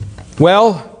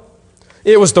 Well,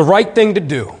 it was the right thing to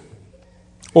do.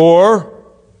 Or,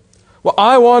 well,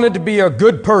 I wanted to be a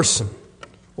good person.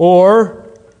 Or,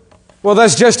 well,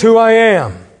 that's just who I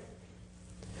am.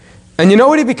 And you know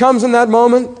what he becomes in that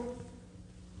moment?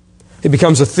 He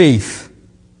becomes a thief.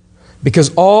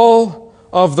 Because all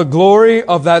of the glory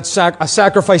of that a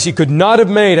sacrifice he could not have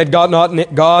made had God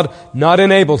not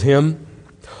enabled him,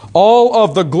 all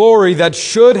of the glory that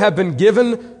should have been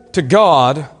given to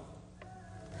God,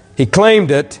 he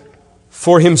claimed it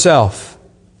for himself.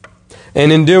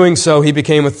 And in doing so, he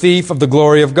became a thief of the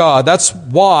glory of God. That's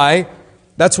what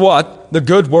the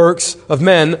good works of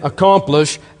men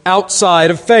accomplish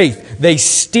outside of faith. They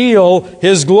steal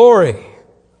his glory.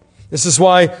 This is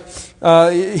why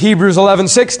Hebrews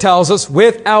 11:6 tells us,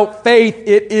 without faith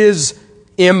it is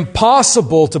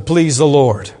impossible to please the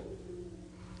Lord.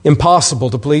 Impossible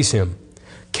to please Him.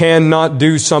 Cannot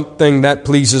do something that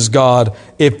pleases God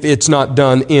if it's not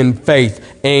done in faith,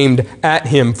 aimed at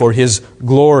Him for His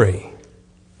glory.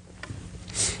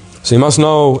 So you must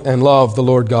know and love the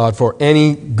Lord God for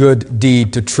any good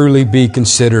deed to truly be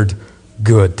considered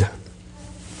good.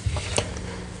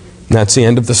 And that's the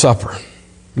end of the supper.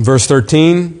 In verse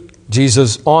 13,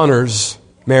 Jesus honors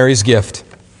Mary's gift.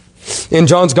 In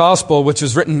John's Gospel, which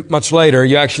was written much later,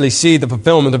 you actually see the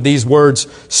fulfillment of these words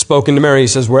spoken to Mary. He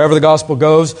says, wherever the gospel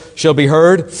goes, she'll be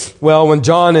heard. Well, when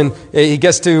he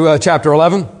gets to chapter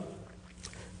 11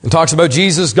 and talks about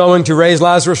Jesus going to raise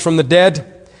Lazarus from the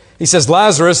dead, he says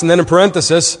Lazarus, and then in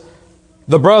parenthesis,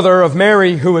 the brother of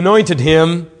Mary who anointed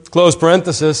him, close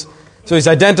parenthesis. So he's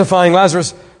identifying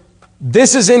Lazarus.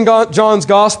 This is in John's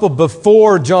Gospel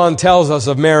before John tells us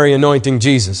of Mary anointing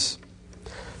Jesus.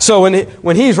 So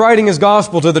when he's writing his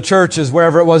Gospel to the churches,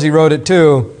 wherever it was he wrote it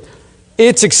to,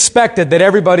 it's expected that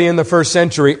everybody in the first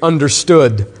century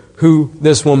understood who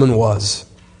this woman was.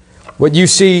 What you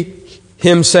see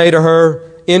him say to her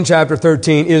in chapter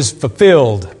 13 is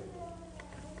fulfilled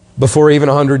before even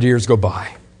 100 years go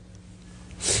by.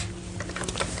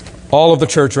 All of the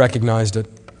church recognized it.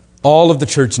 All of the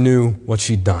church knew what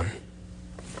she'd done.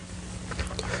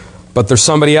 But there's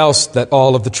somebody else that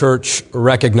all of the church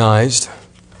recognized.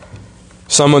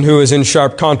 Someone who is in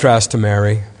sharp contrast to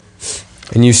Mary.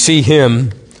 And you see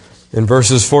him in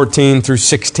verses 14 through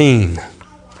 16.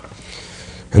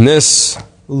 And this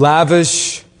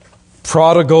lavish,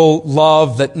 prodigal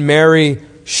love that Mary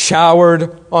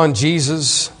showered on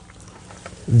Jesus,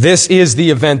 this is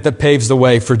the event that paves the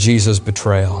way for Jesus'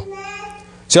 betrayal.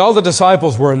 See, all the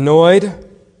disciples were annoyed,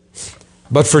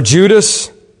 but for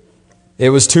Judas, it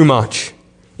was too much.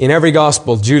 In every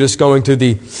gospel, Judas going to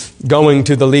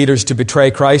the leaders to betray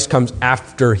Christ comes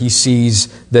after he sees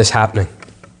this happening.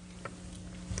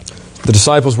 The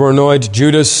disciples were annoyed.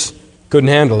 Judas couldn't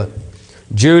handle it.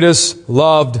 Judas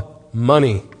loved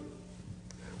money.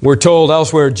 We're told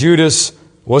elsewhere Judas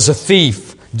was a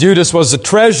thief. Judas was a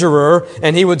treasurer,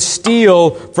 and he would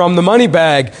steal from the money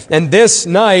bag. And this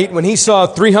night, when he saw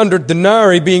 300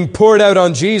 denarii being poured out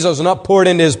on Jesus and not poured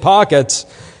into his pockets,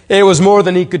 it was more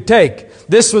than he could take.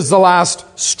 this was the last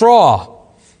straw.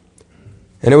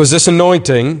 And it was this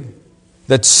anointing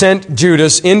that sent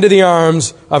Judas into the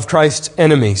arms of Christ's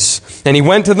enemies. And he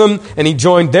went to them and he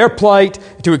joined their plight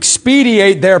to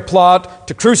expedite their plot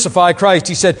to crucify Christ.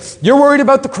 He said, "You're worried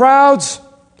about the crowds?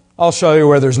 I'll show you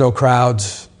where there's no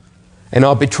crowds, and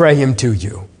I'll betray him to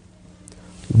you.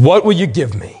 What will you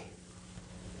give me?"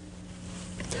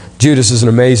 Judas is an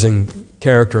amazing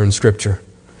character in Scripture.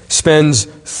 Spends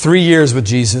 3 years with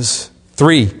Jesus,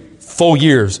 3 full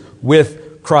years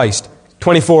with Christ,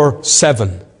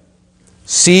 24/7.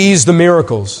 Sees the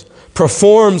miracles,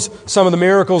 performs some of the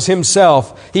miracles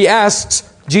himself. He asks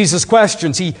Jesus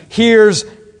questions. He hears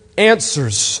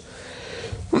answers.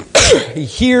 He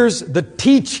hears the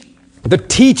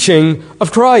teaching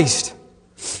of Christ.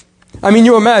 I mean,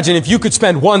 you imagine if you could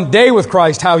spend one day with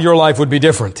Christ, how your life would be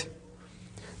different.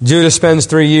 Judas spends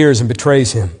 3 years and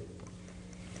betrays him.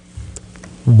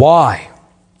 Why?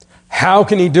 How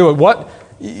can he do it? What?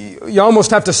 You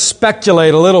almost have to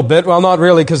speculate a little bit. Well, not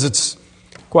really, because it's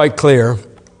quite clear.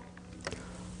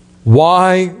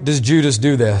 Why does Judas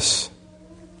do this?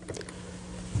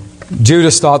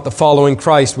 Judas thought that following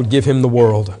Christ would give him the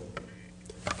world,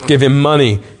 give him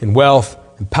money and wealth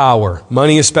and power,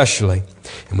 money especially.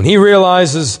 And when he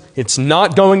realizes it's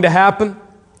not going to happen,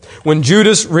 when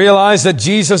Judas realized that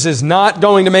Jesus is not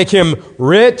going to make him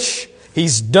rich,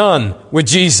 he's done with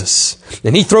Jesus.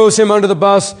 And he throws him under the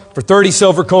bus for 30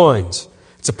 silver coins.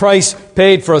 It's a price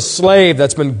paid for a slave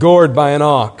that's been gored by an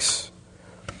ox.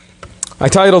 I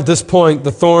titled this point,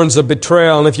 "The Thorns of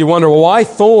Betrayal." And if you wonder, well, why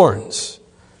thorns?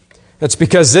 That's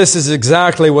because this is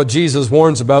exactly what Jesus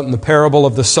warns about in the parable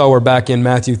of the sower back in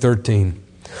Matthew 13.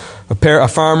 A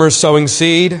farmer's sowing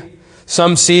seed.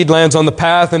 Some seed lands on the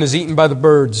path and is eaten by the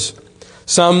birds.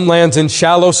 Some lands in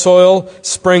shallow soil,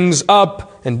 springs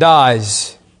up, and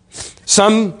dies.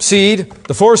 Some seed,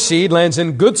 the fourth seed, lands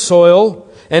in good soil,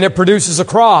 and it produces a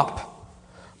crop.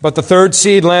 But the third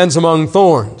seed lands among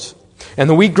thorns. And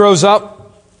the wheat grows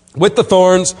up with the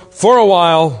thorns for a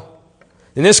while,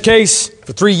 in this case,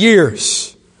 for 3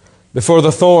 years, before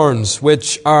the thorns,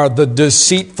 which are the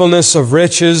deceitfulness of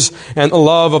riches and the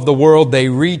love of the world, they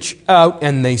reach out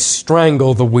and they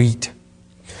strangle the wheat.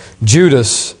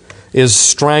 Judas is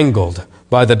strangled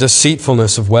by the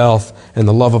deceitfulness of wealth and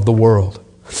the love of the world.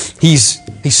 He's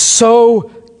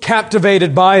so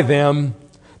captivated by them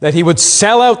that he would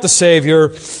sell out the Savior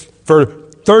for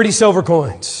 30 silver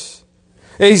coins.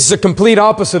 He's the complete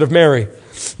opposite of Mary.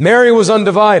 Mary was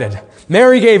undivided.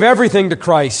 Mary gave everything to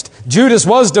Christ. Judas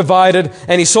was divided,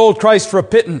 and he sold Christ for a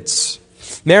pittance.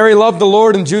 Mary loved the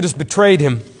Lord, and Judas betrayed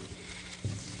him.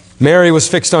 Mary was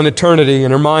fixed on eternity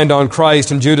and her mind on Christ,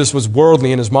 and Judas was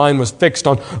worldly and his mind was fixed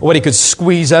on what he could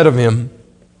squeeze out of him.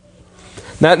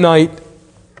 That night,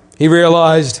 he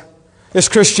realized, this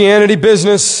Christianity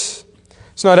business,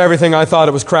 it's not everything I thought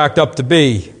it was cracked up to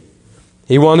be.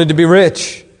 He wanted to be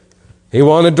rich. He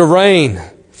wanted to reign.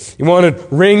 He wanted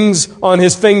rings on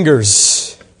his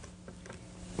fingers.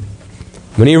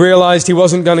 When he realized he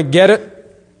wasn't going to get it,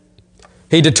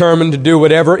 he determined to do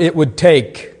whatever it would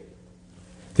take.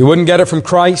 If he wouldn't get it from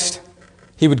Christ,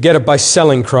 he would get it by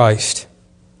selling Christ.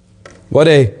 What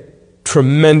a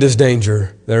tremendous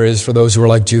danger there is for those who are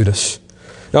like Judas.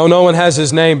 No one has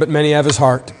his name, but many have his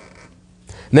heart.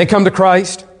 And they come to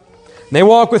Christ, and they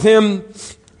walk with him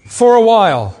for a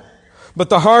while. But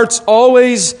the heart's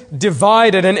always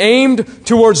divided and aimed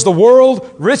towards the world,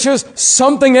 riches,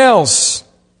 something else.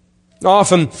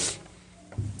 Often,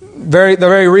 the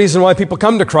very reason why people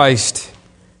come to Christ,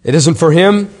 it isn't for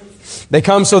him. They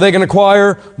come so they can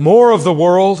acquire more of the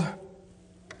world.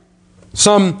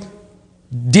 Some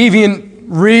deviant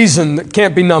reason that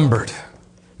can't be numbered.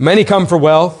 Many come for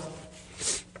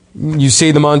wealth. You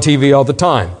see them on TV all the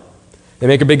time. They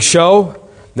make a big show.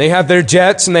 They have their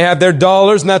jets and they have their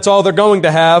dollars, and that's all they're going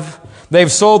to have.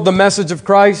 They've sold the message of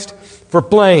Christ for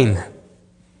plain.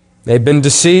 They've been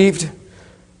deceived.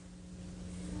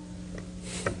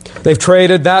 They've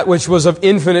traded that which was of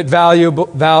infinite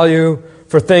value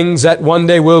for things that one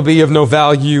day will be of no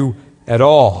value at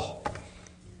all.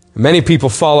 Many people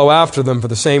follow after them for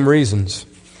the same reasons.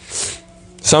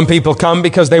 Some people come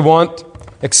because they want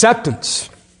acceptance.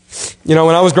 You know,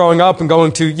 when I was growing up and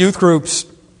going to youth groups,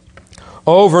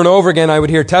 over and over again I would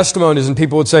hear testimonies and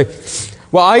people would say,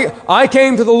 well, I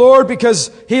came to the Lord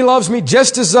because He loves me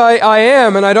just as I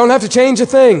am and I don't have to change a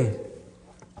thing.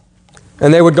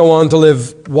 And they would go on to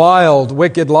live wild,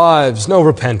 wicked lives, no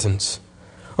repentance.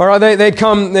 Or they'd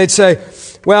come, they'd say,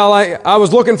 well, I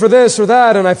was looking for this or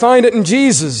that and I find it in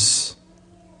Jesus.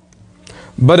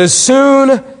 But as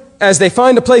soon as they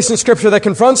find a place in Scripture that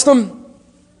confronts them,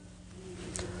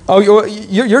 Oh,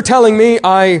 you're telling me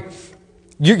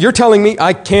you're telling me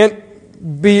I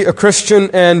can't be a Christian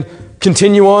and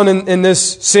continue on in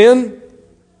this sin?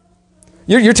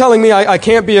 You're telling me I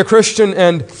can't be a Christian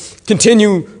and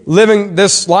continue living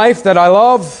this life that I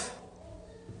love?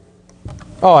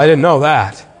 Oh, I didn't know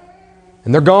that.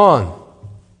 And they're gone.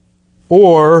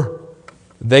 Or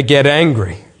they get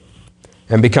angry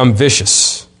and become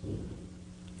vicious.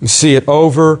 You see it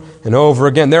over and over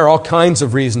again. There are all kinds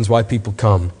of reasons why people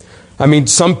come. I mean,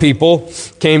 some people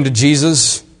came to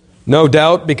Jesus, no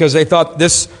doubt, because they thought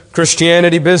this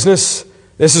Christianity business,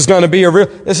 this is going to be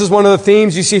this is one of the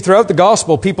themes you see throughout the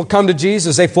gospel. People come to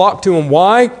Jesus, they flock to Him.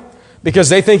 Why? Because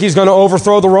they think He's going to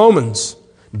overthrow the Romans,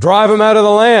 drive them out of the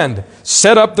land,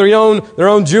 set up their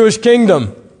own Jewish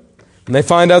kingdom. And they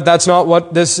find out that's not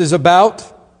what this is about.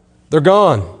 They're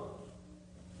gone.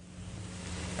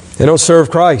 They don't serve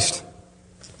Christ.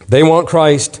 They want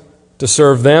Christ to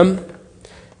serve them.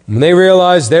 When they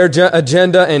realize their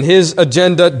agenda and His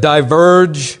agenda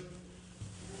diverge,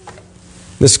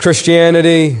 this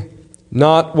Christianity,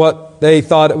 not what they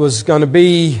thought it was going to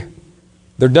be,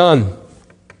 they're done.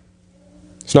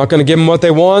 It's not going to give them what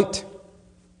they want.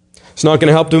 It's not going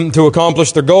to help them to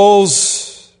accomplish their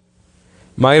goals.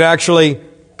 Might actually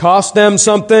cost them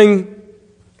something.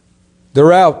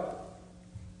 They're out.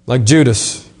 Like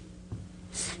Judas.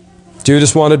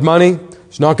 Judas wanted money.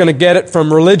 He's not going to get it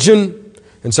from religion.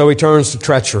 And so he turns to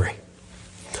treachery.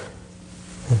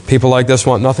 People like this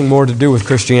want nothing more to do with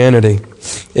Christianity.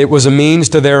 It was a means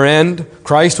to their end.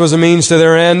 Christ was a means to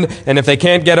their end. And if they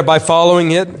can't get it by following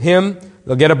Him,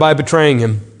 they'll get it by betraying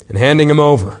Him and handing Him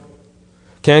over.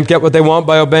 Can't get what they want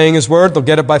by obeying His word, they'll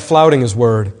get it by flouting His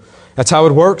word. That's how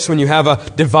it works when you have a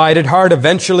divided heart.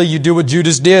 Eventually you do what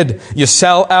Judas did. You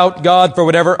sell out God for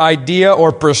whatever idea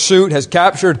or pursuit has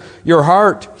captured your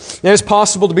heart. And it's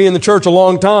possible to be in the church a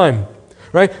long time.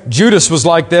 Right? Judas was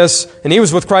like this, and he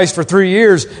was with Christ for 3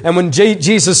 years. And when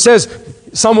Jesus says,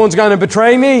 someone's going to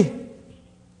betray me,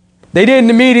 they didn't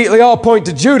immediately all point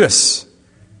to Judas.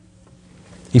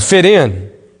 He fit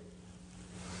in.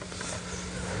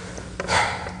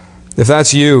 If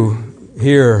that's you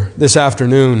here this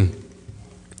afternoon,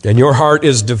 and your heart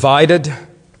is divided,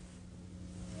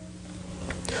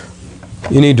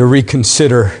 you need to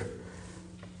reconsider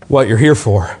what you're here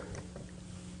for.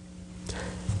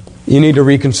 You need to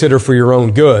reconsider for your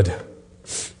own good.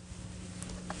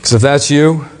 Because if that's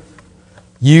you,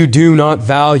 you do not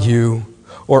value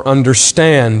or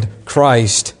understand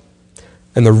Christ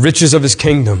and the riches of His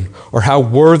kingdom, or how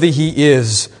worthy He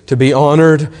is to be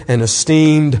honored and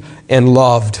esteemed and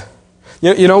loved.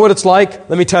 You know what it's like?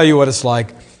 Let me tell you what it's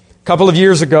like. A couple of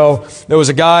years ago, there was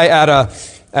a guy at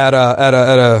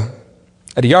a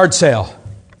yard sale,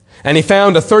 and he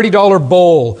found a $30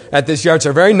 bowl at this yard sale,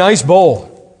 a very nice bowl.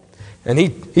 And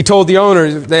he told the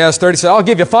owner, they asked 30, he said, I'll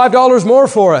give you $5 more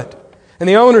for it. And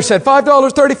the owner said, $5,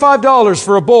 $35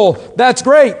 for a bowl. That's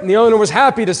great. And the owner was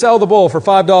happy to sell the bowl for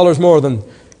 $5 more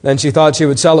than she thought she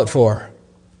would sell it for.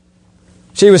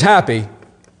 She was happy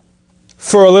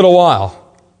for a little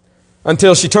while,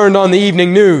 until she turned on the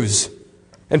evening news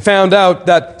and found out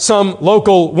that some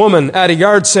local woman at a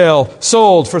yard sale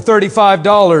sold for $35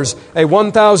 a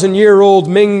 1,000-year-old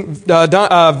Ming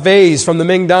vase from the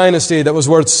Ming Dynasty that was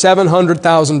worth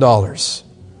 $700,000.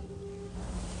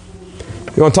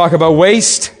 You want to talk about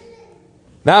waste?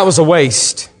 That was a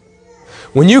waste.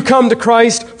 When you come to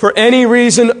Christ for any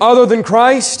reason other than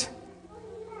Christ,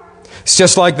 it's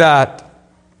just like that.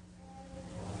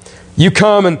 You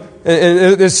come and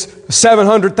this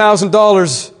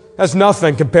 $700,000, that's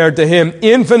nothing compared to Him.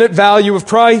 Infinite value of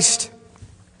Christ.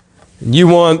 And you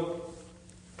want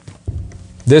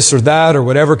this or that or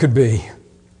whatever it could be.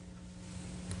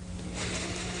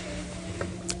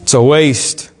 It's a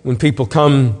waste when people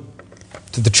come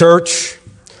to the church,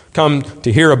 come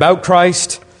to hear about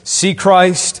Christ, see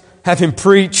Christ, have Him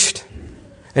preached,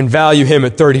 and value Him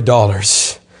at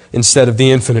 $30 instead of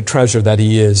the infinite treasure that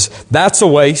He is. That's a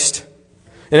waste.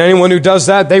 And anyone who does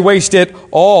that, they waste it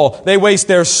all. They waste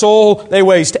their soul. They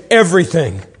waste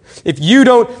everything. If you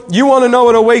want to know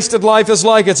what a wasted life is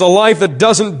like, it's a life that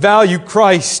doesn't value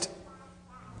Christ.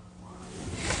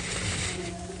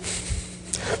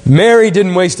 Mary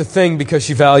didn't waste a thing because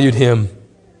she valued Him.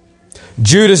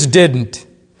 Judas didn't.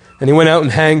 And he went out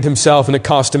and hanged himself, and it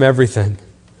cost him everything.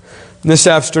 And this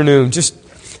afternoon, just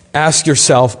ask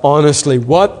yourself honestly,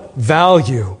 what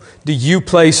value do you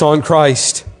place on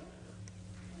Christ?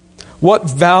 What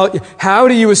value? How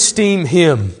do you esteem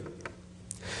Him?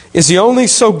 Is He only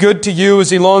so good to you as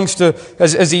He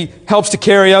helps to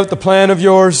carry out the plan of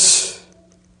yours?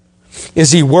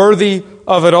 Is He worthy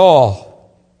of it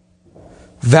all?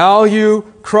 Value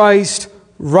Christ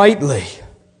rightly,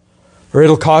 or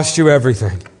it'll cost you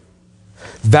everything.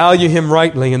 Value Him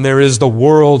rightly, and there is the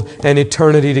world and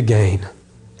eternity to gain.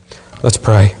 Let's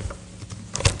pray.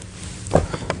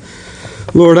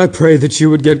 Lord, I pray that you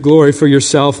would get glory for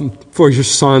yourself and for your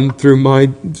Son through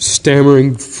my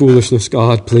stammering foolishness,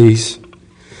 God, please.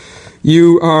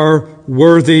 You are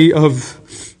worthy of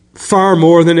far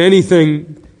more than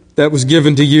anything that was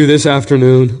given to you this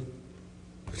afternoon.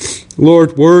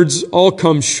 Lord, words all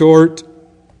come short.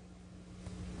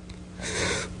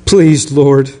 Please,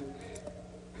 Lord,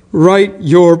 write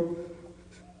your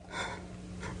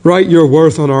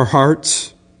worth on our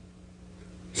hearts,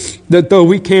 that though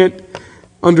we can't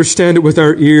understand it with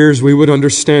our ears, we would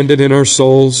understand it in our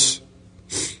souls.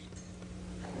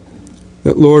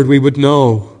 That, Lord, we would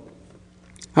know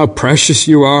how precious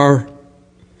you are,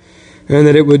 and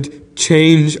that it would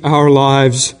change our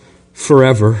lives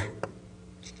forever.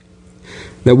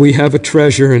 That we have a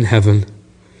treasure in heaven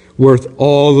worth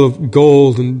all the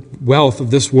gold and wealth of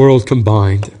this world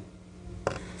combined.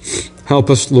 Help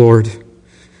us, Lord,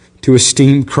 to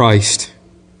esteem Christ.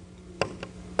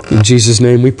 In Jesus'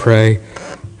 name we pray.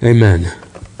 Amen.